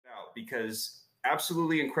out, because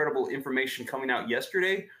absolutely incredible information coming out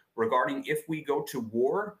yesterday regarding if we go to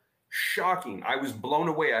war. Shocking. I was blown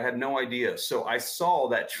away. I had no idea. So I saw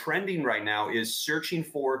that trending right now is searching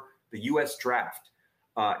for the U.S. draft.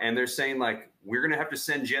 And they're saying, like, we're going to have to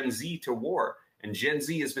send Gen Z to war. And Gen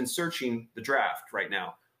Z has been searching the draft right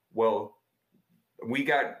now. Well, we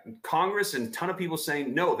got Congress and a ton of people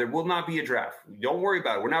saying, no, there will not be a draft. Don't worry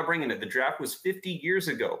about it. We're not bringing it. The draft was 50 years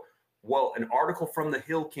ago. Well, an article from The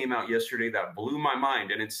Hill came out yesterday that blew my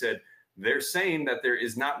mind. And it said, they're saying that there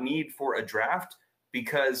is not need for a draft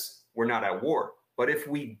because we're not at war. But if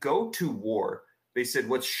we go to war, they said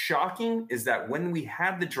what's shocking is that when we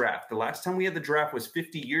had the draft, the last time we had the draft was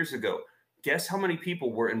 50 years ago. Guess how many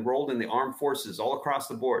people were enrolled in the armed forces all across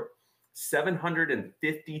the board?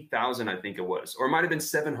 750,000, I think it was, or it might have been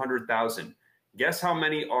 700,000. Guess how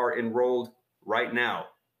many are enrolled right now?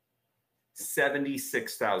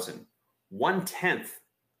 76,000. 1/10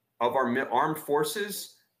 of our armed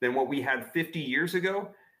forces than what we had 50 years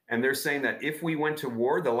ago. And they're saying that if we went to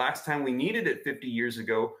war, the last time we needed it 50 years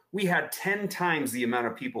ago, we had 10 times the amount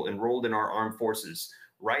of people enrolled in our armed forces.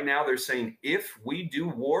 Right now, they're saying if we do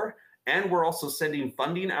war, and we're also sending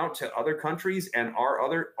funding out to other countries and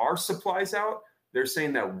our supplies out, they're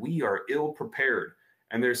saying that we are ill prepared.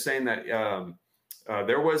 And they're saying that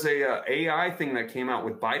there was a AI thing that came out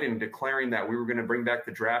with Biden declaring that we were going to bring back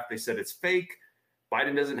the draft. They said it's fake.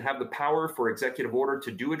 Biden doesn't have the power for executive order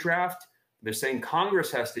to do a draft. They're saying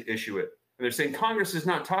Congress has to issue it. And they're saying Congress is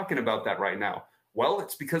not talking about that right now. Well,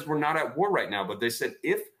 it's because we're not at war right now. But they said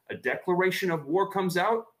if a declaration of war comes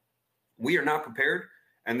out, we are not prepared.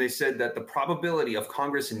 And they said that the probability of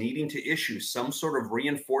Congress needing to issue some sort of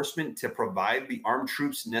reinforcement to provide the armed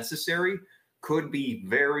troops necessary could be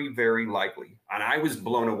very, very likely. And I was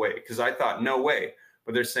blown away because I thought, no way.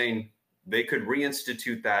 But they're saying they could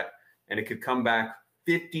reinstitute that and it could come back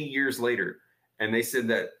 50 years later. And they said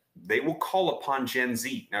that they will call upon Gen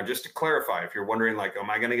Z. Now, just to clarify, if you're wondering, like,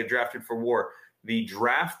 am I going to get drafted for war? The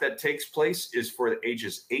draft that takes place is for the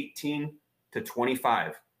ages 18 to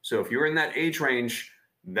 25. So if you're in that age range,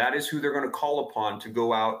 that is who they're going to call upon to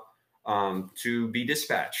go out to be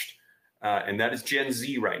dispatched. And that is Gen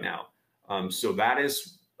Z right now. So that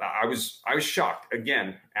is, I was shocked.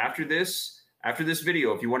 Again, after this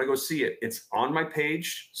video, if you want to go see it, it's on my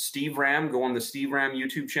page, Steve Ram. Go on the Steve Ram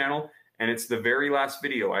YouTube channel. And it's the very last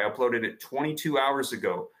video. I uploaded it 22 hours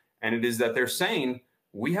ago. And it is that they're saying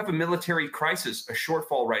we have a military crisis, a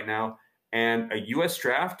shortfall right now, and a U.S.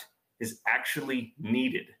 draft is actually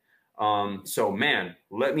needed. So, man,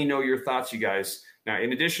 let me know your thoughts, you guys. Now,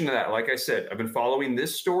 in addition to that, like I said, I've been following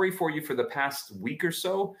this story for you for the past week or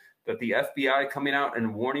so, that the FBI coming out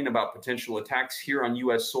and warning about potential attacks here on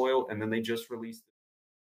U.S. soil, and then they just released.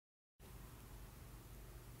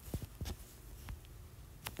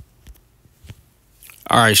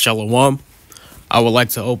 All right, Shalom. I would like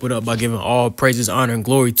to open up by giving all praises, honor, and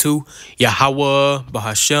glory to Yahweh,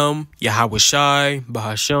 Bahashem, Yahweh Shai,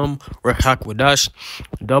 Bahashem, Rechak Wadash.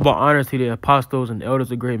 Double honor to the apostles and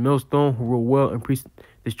elders of Great Millstone who rule well and preach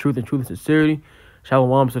this truth and sincerity.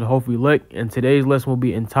 Shalom to the hopeful elect. And today's lesson will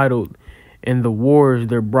be entitled, "In the wars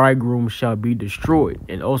their bridegrooms shall be destroyed."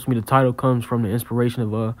 And ultimately the title comes from the inspiration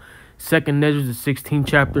of 2nd Nezzar, the 16th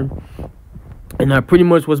chapter. And pretty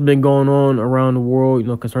much what's been going on around the world,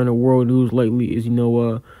 concerning world news lately is,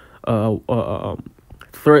 threats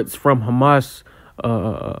from Hamas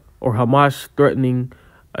or Hamas threatening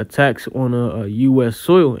attacks on U.S.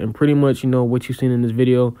 soil. And pretty much, what you've seen in this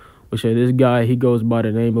video, which this guy, he goes by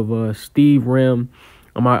the name of Steve Ram.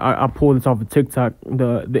 I pulled this off of TikTok.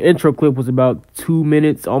 The intro clip was about 2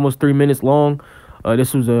 minutes, almost 3 minutes long.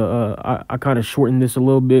 This was I kind of shortened this a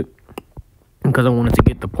little bit because I wanted to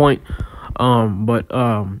get the point.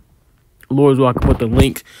 Lord's will, I can put the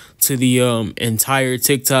link to the entire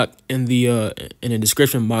TikTok in the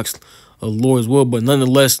description box. Lord's will, but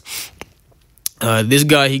nonetheless, this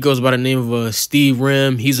guy, he goes by the name of Steve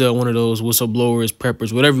Ram. He's one of those whistleblowers,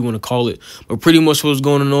 preppers, whatever you want to call it. But pretty much what was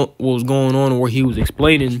going on, where he was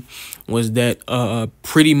explaining was that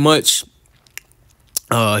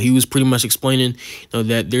he was pretty much explaining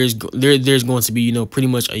that there's going to be pretty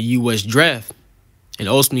much a U.S. draft. And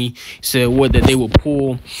ultimately said that they will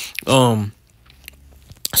pull that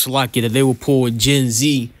they will pull Gen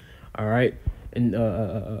Z, all right, and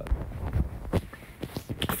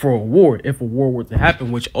for a war, if a war were to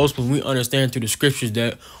happen, which ultimately we understand through the scriptures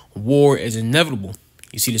that war is inevitable.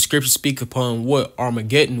 You see, the scriptures speak upon what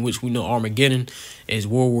Armageddon, which we know Armageddon is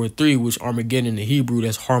World War III, which Armageddon in the Hebrew,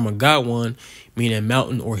 that's Harmageddon, meaning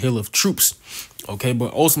mountain or hill of troops. Okay,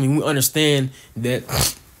 but ultimately we understand that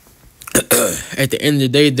at the end of the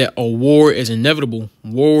day that a war is inevitable.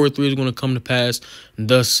 World War III is going to come to pass.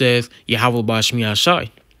 Thus saith Yahweh Bashmi Ashai.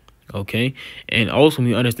 Okay. And also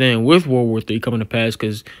we understand with World War III coming to pass,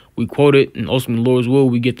 because we quote it, and also in the Lord's will,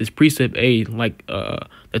 we get this precept, like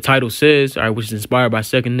the title says, all right, which is inspired by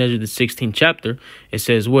 2nd Ezra, the 16th chapter. It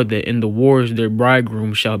says what? That in the wars their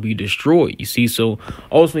bridegroom shall be destroyed. You see, so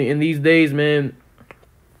also in these days, man,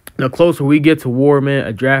 the closer we get to war, man,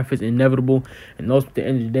 a draft is inevitable. And also at the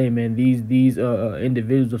end of the day, man, these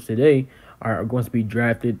individuals of today are going to be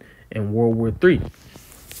drafted in World War III.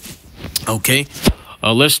 Okay.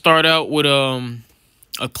 Let's start out with a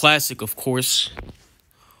classic, of course,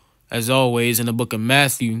 as always, in the book of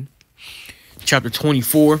Matthew, chapter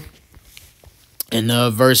 24,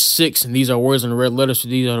 and verse 6. And these are words in the red letters. So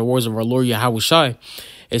these are the words of our Lord Yahweh Shai.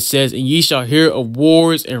 It says, "And ye shall hear of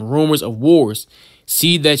wars and rumors of wars.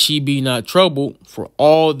 See that ye be not troubled, for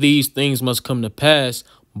all these things must come to pass,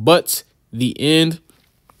 but the end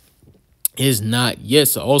is not yet."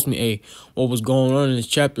 So ultimately, what was going on in this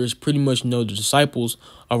chapter is pretty much, the disciples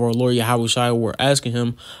of our Lord Yahweh Shai were asking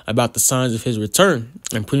him about the signs of his return.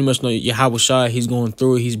 And pretty much, Yahweh Shai, he's going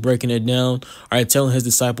through it, he's breaking it down, all right, telling his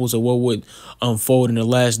disciples of what would unfold in the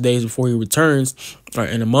last days before he returns. All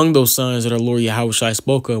right, and among those signs that our Lord Yahweh Shai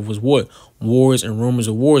spoke of was what? Wars and rumors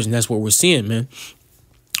of wars. And that's what we're seeing, man.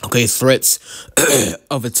 Okay, threats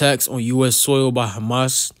of attacks on U.S. soil by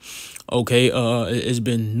Hamas. Okay, it's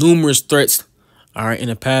been numerous threats, all right, in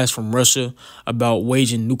the past from Russia about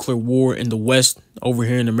waging nuclear war in the West, over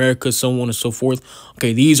here in America, so on and so forth.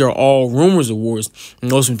 Okay, these are all rumors of wars.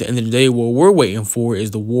 And also at the end of the day, what we're waiting for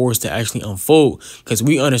is the wars to actually unfold, because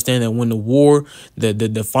we understand that when the war,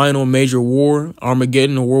 the final major war,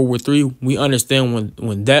 Armageddon or World War III, we understand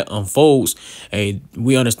when that unfolds,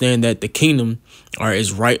 we understand that the kingdom, all right,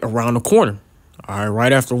 is right around the corner, all right,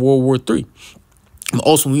 right after World War III.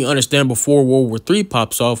 Also, we understand before World War III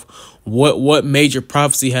pops off, what major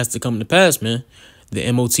prophecy has to come to pass, man. The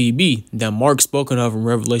MOTB that Mark spoken of in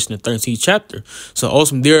Revelation, the 13th chapter. So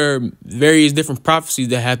also there are various different prophecies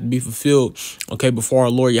that have to be fulfilled, okay, before our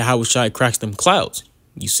Lord Yahweh Shai cracks them clouds.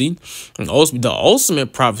 You see? And also the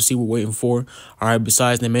ultimate prophecy we're waiting for, all right,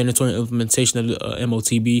 besides the mandatory implementation of the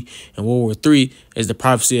MOTB and World War III, is the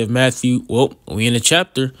prophecy of Matthew. Well, we in the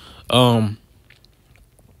chapter.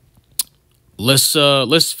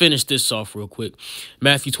 Let's finish this off real quick.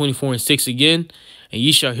 Matthew 24:6 again. "And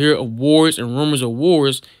ye shall hear of wars and rumors of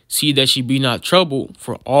wars. See that ye be not troubled,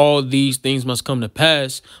 for all these things must come to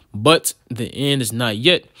pass, but the end is not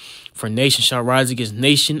yet. For nation shall rise against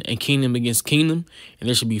nation, and kingdom against kingdom, and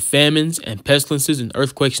there shall be famines and pestilences and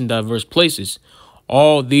earthquakes in diverse places.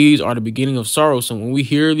 All these are the beginning of sorrow." So when we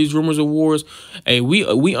hear these rumors of wars,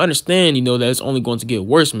 we understand, that it's only going to get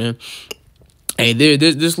worse, man. Hey,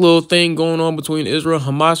 this little thing going on between Israel and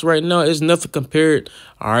Hamas right now is nothing compared,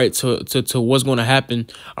 all right, to what's going to happen,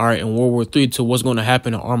 all right, in World War III, to what's going to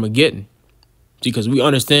happen in Armageddon. Because we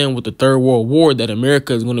understand with the Third World War that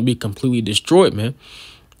America is going to be completely destroyed, man.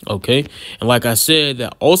 Okay, and like I said,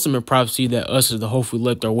 that ultimate prophecy that us as the hopeful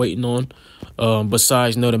elect are waiting on,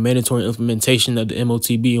 besides the mandatory implementation of the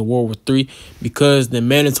MOTB in World War III, because the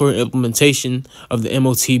mandatory implementation of the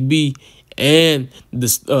MOTB and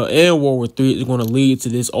this and World War III is going to lead to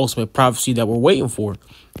this ultimate prophecy that we're waiting for.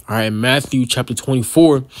 All right, Matthew chapter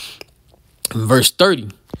 24, verse 30.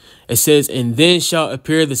 It says, "And then shall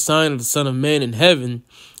appear the sign of the Son of Man in heaven,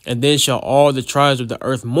 and then shall all the tribes of the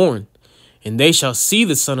earth mourn. And they shall see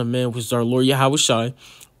the Son of Man, which is our Lord Yahweh Shai,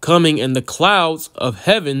 coming in the clouds of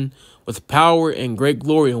heaven with power and great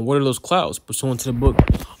glory." And what are those clouds? Pursuant to the book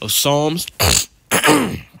of Psalms.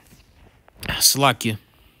 Salakia.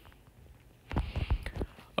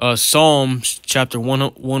 Psalms chapter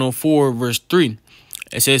 104, verse 3.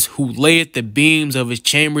 It says, "Who layeth the beams of his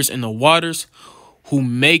chambers in the waters, who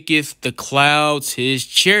maketh the clouds his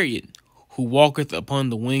chariot, who walketh upon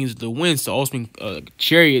the wings of the wind." So also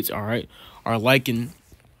chariots, all right, are likened,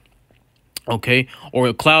 okay, or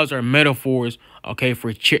the clouds are metaphors, okay,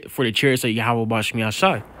 for the chariots of Yahweh Bashmi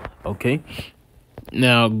Ashai. Okay.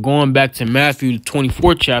 Now going back to Matthew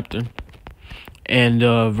 24 chapter and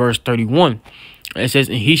verse 31. It says,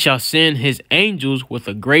 "And he shall send his angels with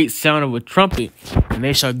a great sound of a trumpet, and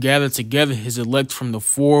they shall gather together his elect from the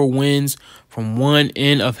four winds, from one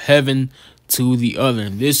end of heaven to the other."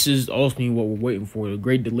 And this is ultimately what we're waiting for, the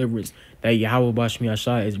great deliverance that Yahweh Bashmi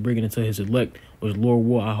Ashai is bringing into his elect, which Lord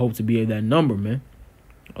will, I hope to be at that number, man.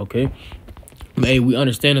 Okay. Hey, we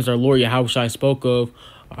understand, as our Lord Yahweh Shai spoke of,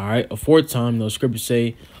 all right, aforetime, those scriptures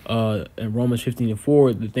say in Romans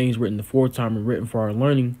 15:4, the things written aforetime are written for our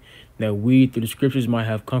learning, that we, through the scriptures, might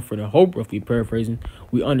have comfort and hope, roughly paraphrasing.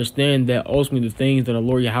 We understand that ultimately the things that our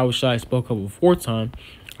Lord Yahushua spoke of aforetime,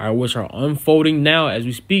 which are unfolding now as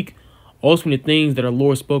we speak, ultimately the things that our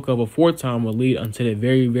Lord spoke of aforetime will lead unto the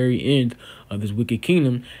very, very end of this wicked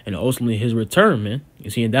kingdom and ultimately his return, man. You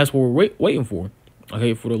see, and that's what we're waiting for.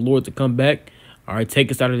 Okay, for the Lord to come back,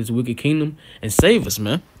 take us out of this wicked kingdom and save us,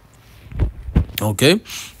 man. Okay.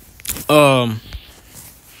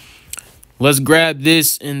 Let's grab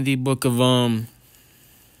this in the book of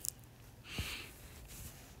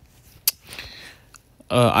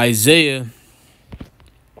Isaiah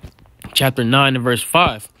chapter 9 and verse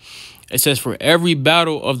 5. It says, for every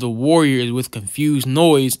battle of the warrior is with confused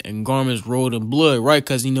noise and garments rolled in blood, right?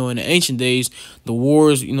 Because, in the ancient days, the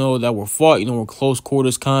wars, that were fought, were close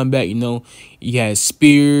quarters combat. You had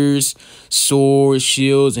spears, swords,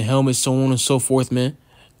 shields, and helmets, so on and so forth, man.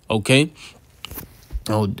 Okay.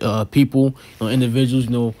 People,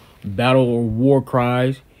 individuals, battle or war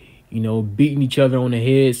cries, beating each other on the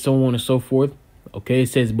head, so on and so forth. Okay. It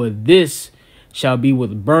says, but this shall be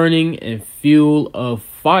with burning and fuel of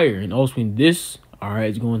fire. And ultimately this,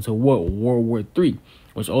 is going to what? World War III,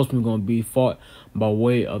 which ultimately going to be fought by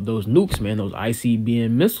way of those nukes, man, those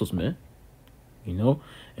ICBM missiles, man. And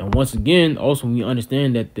once again, also we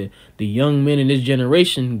understand that the young men in this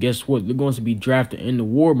generation, guess what? They're going to be drafted in the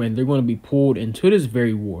war, man. They're going to be pulled into this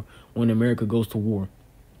very war when America goes to war.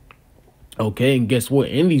 Okay, and guess what?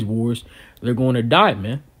 In these wars, they're going to die,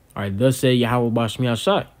 man. Thus say Yahweh Bashmi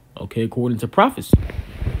Ashai. Okay, according to prophecy.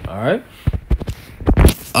 All right.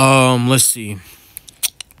 Let's see.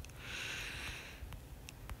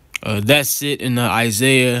 That's it in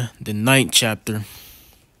Isaiah, the 9th chapter.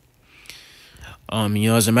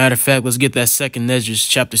 As a matter of fact, let's get that 2nd Ezra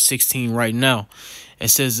chapter 16 right now. It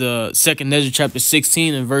says, 2nd Ezra chapter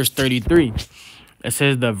 16 and verse 33. It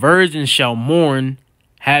says, the virgin shall mourn,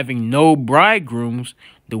 having no bridegrooms.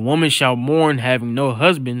 The woman shall mourn, having no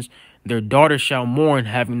husbands. Their daughter shall mourn,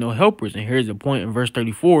 having no helpers. And here's the point in verse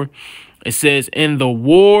 34. It says, in the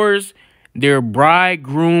wars, their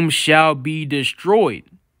bridegrooms shall be destroyed,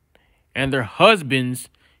 and their husbands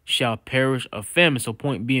shall perish of famine. So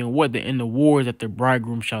point being what? That in the wars that their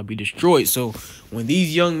bridegroom shall be destroyed. So when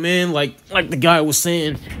these young men, like the guy was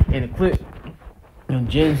saying in the clip,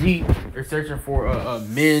 Gen Z, they're searching for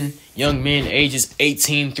young men ages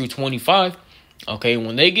 18 through 25. Okay,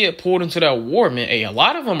 when they get pulled into that war, man, a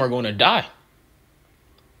lot of them are going to die.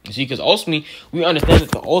 You see, because ultimately, we understand that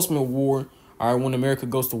the ultimate war, when America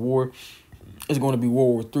goes to war, is going to be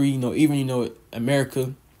World War III. Even,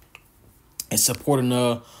 America is supporting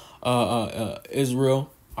Israel,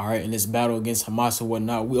 in this battle against Hamas and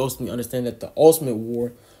whatnot. We ultimately understand that the ultimate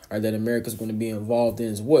war, that America is going to be involved in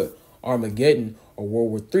is what? Armageddon or World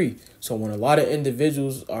War III. So when a lot of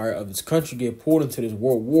individuals of this country get pulled into this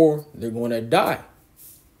world war, they're going to die.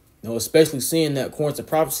 Especially seeing that according to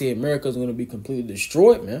prophecy, America is going to be completely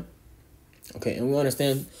destroyed, man. Okay, and we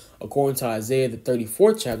understand according to Isaiah the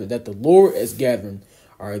 34th chapter that the Lord is gathering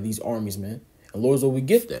these armies, man. And Lord's will we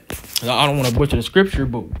get that. Now, I don't want to butcher the scripture,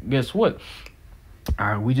 but guess what?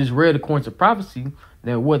 We just read according to prophecy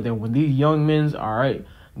that when these young men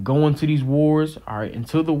go into these wars,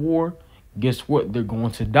 into the war, guess what? They're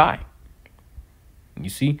going to die. You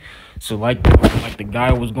see? So like the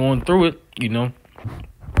guy was going through it,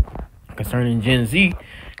 concerning Gen Z,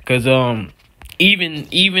 because even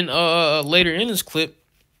later in this clip,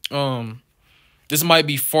 this might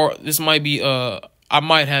be I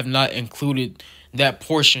might have not included that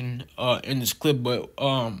portion in this clip, but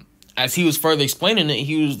as he was further explaining it,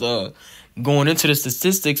 he was going into the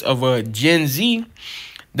statistics of Gen Z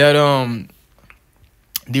that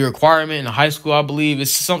the requirement in high school, I believe,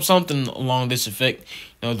 is something along this effect.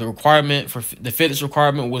 The requirement for the fitness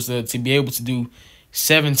requirement was to be able to do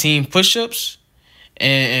 17 push-ups,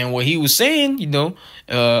 and what he was saying,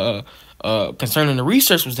 concerning the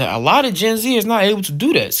research was that a lot of Gen Z is not able to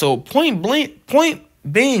do that. So point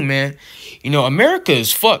being, man, America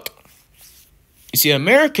is fucked. You see,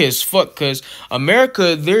 America is fucked because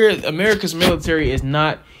America's military is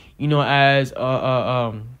not, as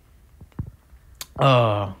we'll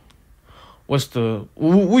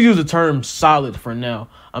use the term solid for now.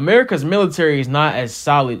 America's military is not as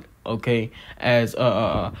solid, as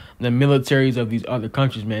the militaries of these other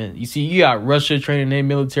countries, man. You see, you got Russia training their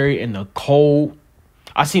military in the cold.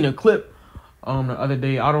 I seen a clip the other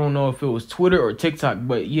day. I don't know if it was Twitter or TikTok,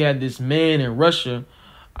 but you had this man in Russia,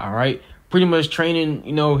 pretty much training,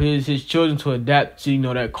 his children to adapt to,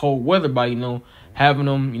 that cold weather by, having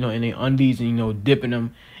them, in their undies and, dipping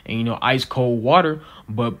them in, ice cold water.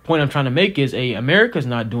 But point I'm trying to make is, America's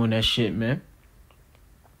not doing that shit, man.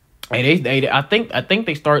 Hey, I think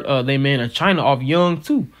they start they man in China off young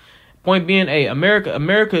too. Point being, hey, America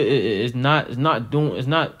is not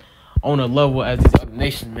on a level as these other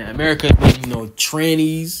nations, man. America is,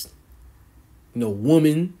 trannies,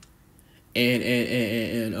 women,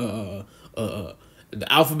 and the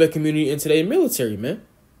alphabet community and today's military, man.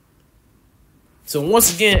 So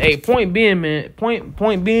once again, hey, point being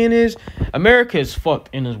is America is fucked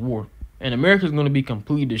in this war. And America is going to be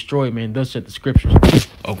completely destroyed, man. Thus said the scriptures.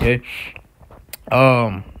 Okay.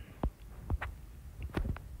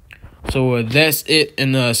 So that's it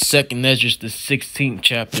in the second Ezra, the 16th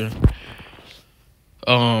chapter.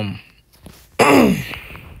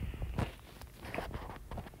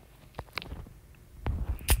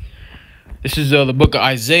 This is the book of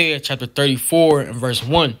Isaiah, chapter 34, and verse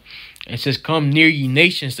 1. It says, "Come near, ye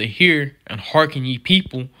nations, to hear, and hearken, ye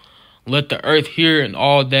people. Let the earth hear, and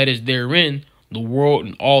all that is therein, the world,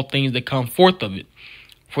 and all things that come forth of it.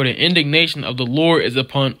 For the indignation of the Lord is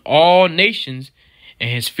upon all nations, and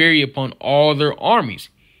his fury upon all their armies.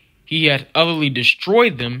 He hath utterly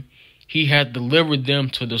destroyed them. He hath delivered them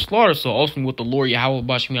to the slaughter." So ultimately what the Lord Yahweh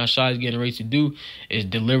Bashmi Ashai is getting ready to do is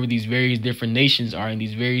deliver these various different nations and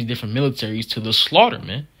these various different militaries to the slaughter,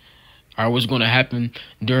 man. All right, what's going to happen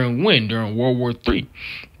during when? During World War III.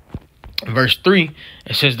 Verse 3,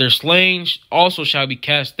 it says, "Their slain also shall be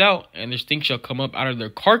cast out, and their stink shall come up out of their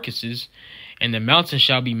carcasses, and the mountains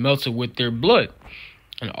shall be melted with their blood.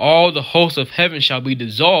 And all the hosts of heaven shall be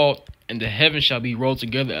dissolved, and the heavens shall be rolled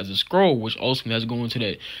together as a scroll," which ultimately has going to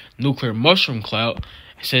that nuclear mushroom cloud.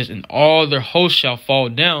 It says, "And all their hosts shall fall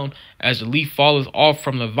down, as the leaf falleth off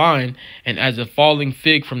from the vine, and as a falling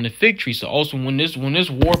fig from the fig tree." So also when this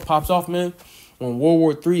war pops off, man, when World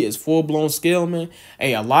War III is full blown scale, man,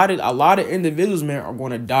 hey, a lot of individuals, man, are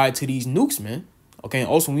going to die to these nukes, man. Okay, and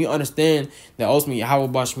also we understand that ultimately Yahweh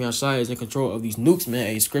Bashmi Ashai is in control of these nukes, man.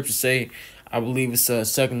 Hey, scriptures say, I believe it's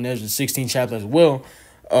 2nd Ezra 16th chapter as well.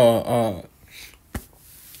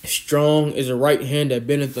 Strong is the right hand that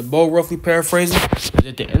bendeth the bow, roughly paraphrasing. But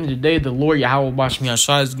at the end of the day, the Lord Yahweh Bashmi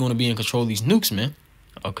Ashai is going to be in control of these nukes, man.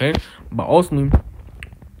 Okay, but ultimately,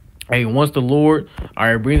 hey, once the Lord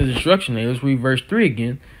brings the destruction, let's read verse 3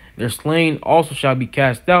 again. "Their slain also shall be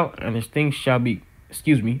cast out, and their stink shall be,"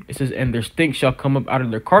 it says, "and their stink shall come up out of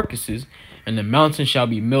their carcasses, and the mountains shall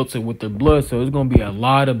be melted with their blood." So it's going to be a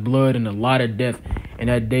lot of blood and a lot of death in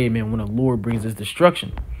that day, man, when the Lord brings this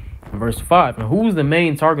destruction. Verse 5, "Now who is the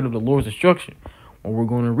main target of the Lord's destruction?" Well, we're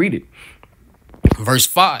going to read it. Verse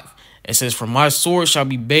 5, it says, "For my sword shall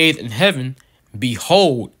be bathed in heaven.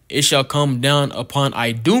 Behold, it shall come down upon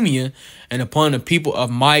Idumea and upon the people of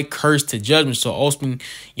my curse to judgment." So ultimately,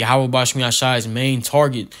 Yahweh Bashmi Ashai's main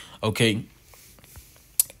target, okay,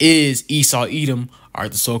 is Esau Edom, or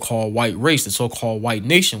the so-called white race, the so-called white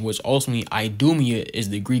nation, which ultimately Idumea is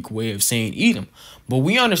the Greek way of saying Edom. But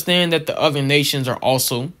we understand that the other nations are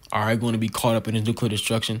also going to be caught up in the nuclear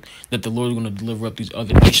destruction, that the Lord is going to deliver up these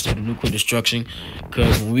other nations to the nuclear destruction.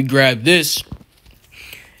 Because when we grab this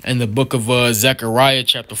in the book of Zechariah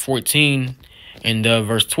chapter 14 and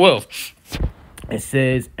verse 12, it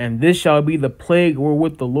says, "And this shall be the plague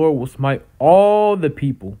wherewith the Lord will smite all the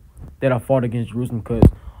people that have fought against Jerusalem." Because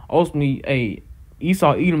ultimately,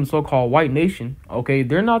 Esau Edom, so-called white nation, okay,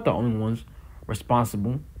 they're not the only ones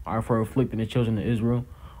responsible for afflicting the children of Israel.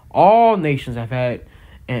 All nations have had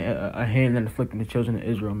a hand in afflicting the children of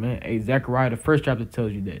Israel, man. Zechariah, the 1st chapter,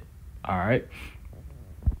 tells you that. All right.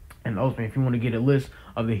 And ultimately, if you want to get a list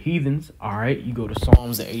of the heathens, all right, you go to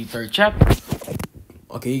Psalms, the 83rd chapter.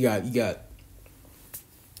 Okay, you got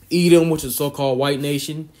Edom, which is a so-called white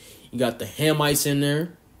nation. You got the Hamites in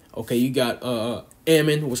there. Okay, you got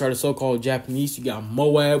Ammon, which are the so-called Japanese. You got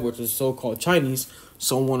Moab, which is so-called Chinese,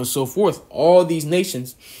 so on and so forth. All these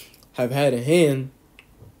nations have had a hand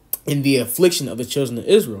in the affliction of the children of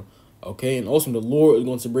Israel. Okay, and also the Lord is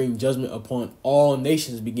going to bring judgment upon all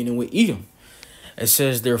nations, beginning with Edom. It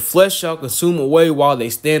says, "Their flesh shall consume away while they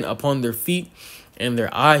stand upon their feet, and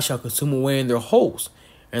their eyes shall consume away in their holes,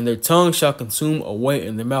 and their tongue shall consume away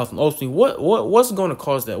in their mouth." And ultimately, what's going to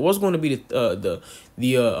cause that? What's going to be the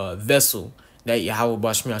vessel that Yahweh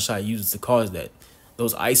Bashmi Ashai uses to cause that?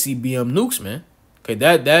 Those ICBM nukes, man. Okay,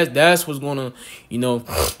 that's what's going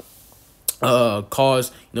to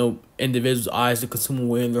cause individuals' eyes to consume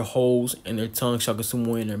away in their holes, and their tongue shall consume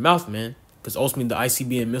away in their mouth, man. Because ultimately the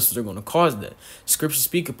ICBM missiles are going to cause that. Scriptures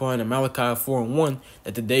speak upon in Malachi 4:1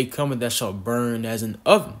 that the day cometh that shall burn as an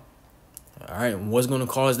oven. All right, and what's going to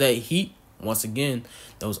cause that heat? Once again,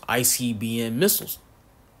 those ICBM missiles.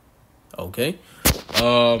 Okay.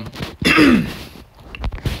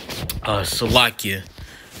 Salakia.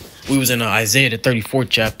 we was in Isaiah the 34th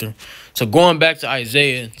chapter. So going back to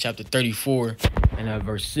Isaiah chapter 34 and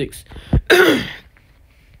verse 6, it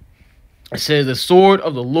says, "The sword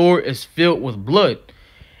of the Lord is filled with blood.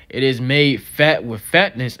 It is made fat with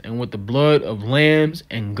fatness, and with the blood of lambs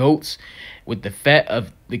and goats, with the fat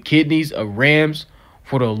of the kidneys of rams.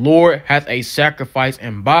 For the Lord hath a sacrifice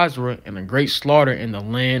in Basra, and a great slaughter in the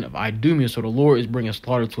land of Idumea." So the Lord is bringing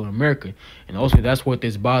slaughter to America. And also that's what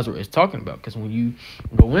this Basra is talking about. Because when you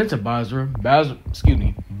go into Basra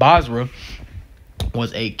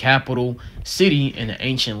was a capital city in the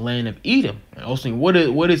ancient land of Edom. And also, what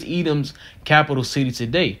is Edom's capital city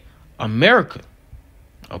today? America.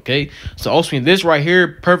 Okay, so also this right here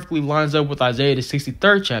perfectly lines up with Isaiah the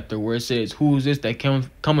 63rd chapter, where it says, "Who is this that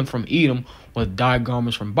coming from Edom with dyed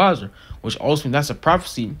garments from Basra?" Which also, that's a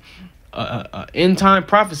prophecy, end time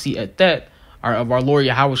prophecy at that, of our Lord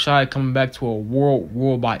Yahweh Shai coming back to a world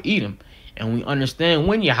ruled by Edom. And we understand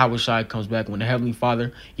when Yahweh Shai comes back, when the Heavenly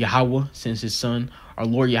Father Yahweh sends His Son, our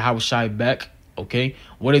Lord Yahweh Shai, back. Okay,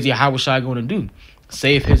 what is Yahweh Shai going to do?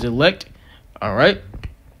 Save His elect. All right.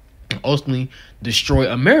 Ultimately destroy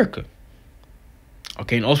America.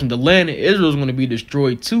 Okay, and also the land of Israel is going to be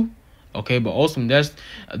destroyed too. Okay, but also that's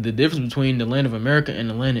the difference between the land of America and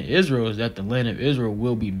the land of Israel, is that the land of Israel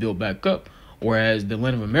will be built back up, whereas the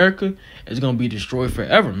land of America is going to be destroyed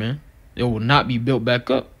forever, man. It will not be built back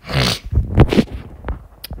up.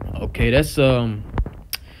 Okay, that's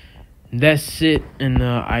it in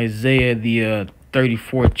Isaiah the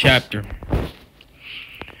 34th chapter.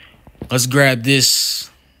 Let's grab this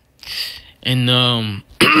in the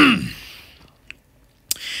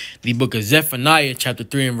book of Zephaniah, chapter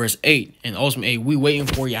 3 and verse 8. And ultimately, we waiting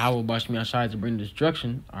for Yahweh Bashmi Ashai to bring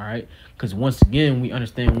destruction, all right? Because once again, we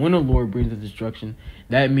understand when the Lord brings the destruction,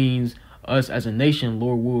 that means us as a nation,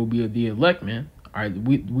 Lord, will be the elect, man. All right,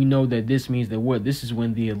 we know that this means that what? This is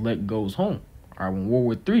when the elect goes home. All right, when World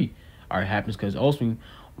War III, all right, happens. Because also,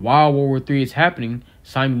 while World War III is happening,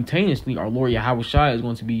 simultaneously, our Lord Yahweh Shai is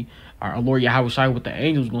going to be, our Lord Yahweh Shai with the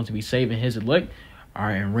angels is going to be saving His elect, all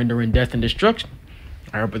right, and rendering death and destruction.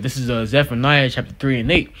 All right, but this is Zephaniah chapter 3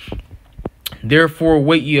 and 8. "Therefore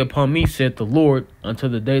wait ye upon me, saith the Lord, until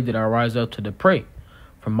the day that I rise up to the prey.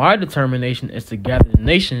 For my determination is to gather the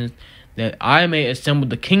nations, that I may assemble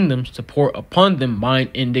the kingdoms, to pour upon them mine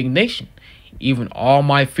indignation, even all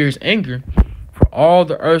my fierce anger. For all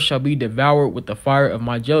the earth shall be devoured with the fire of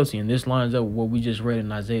my jealousy." And this lines up with what we just read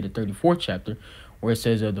in Isaiah the 34th chapter, where it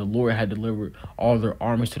says that the Lord had delivered all their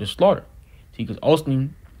armies to the slaughter. See, because ultimately,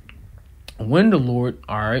 when the Lord,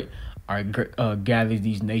 gathers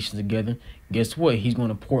these nations together, guess what? He's going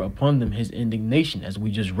to pour upon them His indignation, as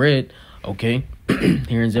we just read, okay,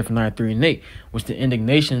 here in Zephaniah 3 and 8, which the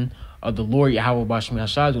indignation of the Lord Yahweh Bashmi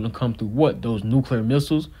Ashai is going to come through what? Those nuclear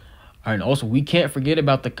missiles. All right, and also, we can't forget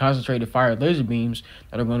about the concentrated fire laser beams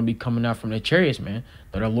that are going to be coming out from the chariots, man,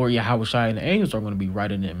 that our Lord Yahweh Shai and the angels are going to be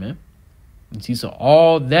riding in, man. You see, so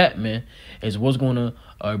all that, man, is what's going to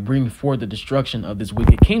bring forth the destruction of this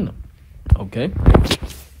wicked kingdom. Okay.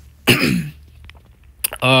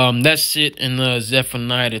 That's it in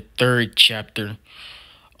Zephaniah the 3rd chapter.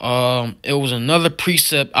 It was another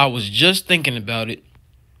precept. I was just thinking about it.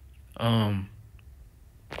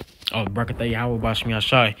 Barakatah Yahweh Bashmi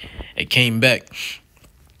Ashai. It came back.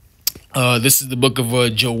 This is the book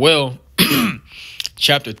of Joel,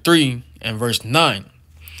 chapter 3 and verse 9.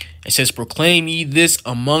 It says, "Proclaim ye this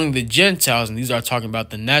among the Gentiles," and these are talking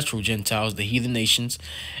about the natural Gentiles, the heathen nations.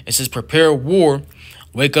 It says, "Prepare war,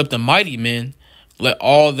 wake up the mighty men, let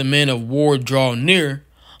all the men of war draw near,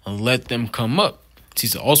 and let them come up." See,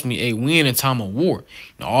 so ultimately, we in a time of war.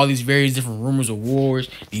 You know, all these various different rumors of wars,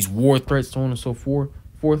 these war threats, so on and so forth.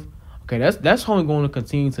 Okay, that's only going to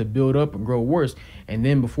continue to build up and grow worse. And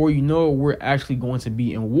then before you know it, we're actually going to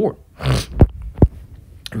be in war.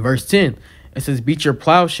 In verse 10, it says, "Beat your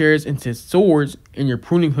plowshares into swords and your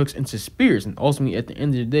pruning hooks into spears." And ultimately, at the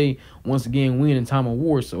end of the day, once again, we in a time of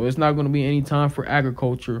war. So it's not going to be any time for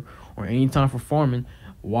agriculture or any time for farming.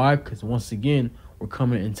 Why? Because once again, we're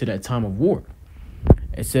coming into that time of war.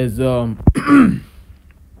 It says,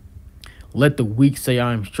 "Let the weak say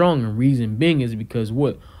I am strong." And reason being is because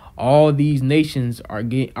what? All these nations are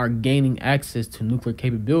gaining access to nuclear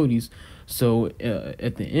capabilities. So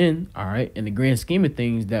at the end, all right, in the grand scheme of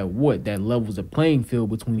things, that levels a playing field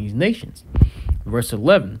between these nations. Verse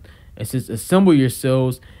 11, it says, "Assemble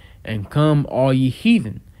yourselves and come, all ye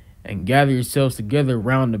heathen, and gather yourselves together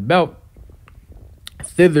round about.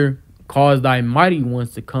 Thither cause thy mighty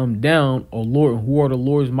ones to come down, O Lord." And who are the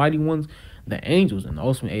Lord's mighty ones? The angels. And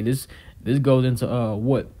ultimately, this goes into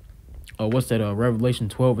Revelation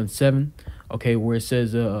 12 and 7. Okay, where it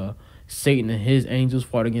says, Satan and his angels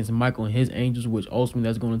fought against Michael and his angels, which ultimately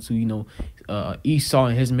that's going to, Esau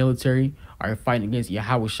and his military are fighting against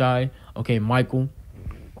Yahweh Shai. Okay, Michael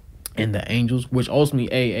and the angels, which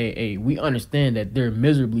ultimately, we understand that they're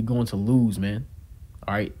miserably going to lose, man.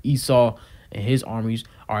 All right, Esau and his armies,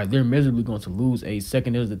 all right, they're miserably going to lose.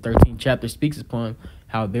 Second is the 13th chapter speaks upon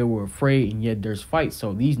how they were afraid and yet there's fight.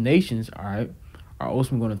 So these nations, all right, are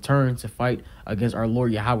ultimately going to turn to fight against our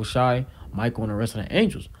Lord Yahweh Shai, Michael, and the rest of the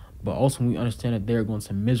angels. But also we understand that they're going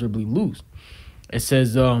to miserably lose. It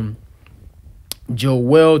says,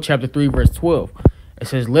 Joel chapter 3, verse 12. It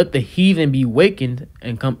says, let the heathen be wakened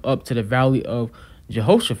and come up to the valley of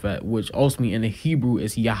Jehoshaphat, which ultimately in the Hebrew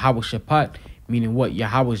is Yahweh Shaphat, meaning what?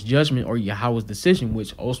 Yahweh's judgment or Yahweh's decision,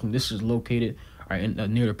 which ultimately this is located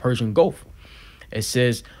near the Persian Gulf. It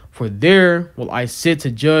says, for there will I sit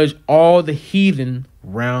to judge all the heathen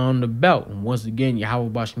round about. And once again, Yahweh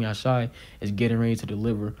Bashem Yashai is getting ready to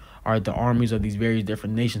deliver the armies of these various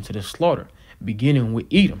different nations to the slaughter, beginning with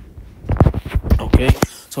Edom. Okay,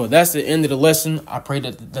 so that's the end of the lesson. I pray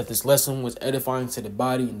that this lesson was edifying to the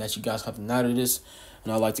body and that you guys have out of this.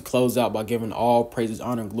 And I'd like to close out by giving all praises,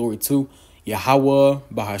 honor, and glory to Yahweh,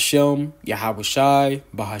 Bahashem, Yahweh Shai,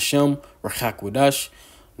 Bahashem, Rachak Wadash.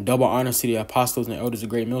 Double honor to the apostles and the elders of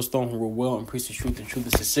Great Millstone who were well and preach the truth and truth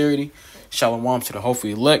and sincerity. Shalom to the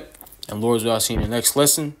hopefully elect. And Lord's will, I'll see you in the next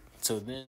lesson. Till then.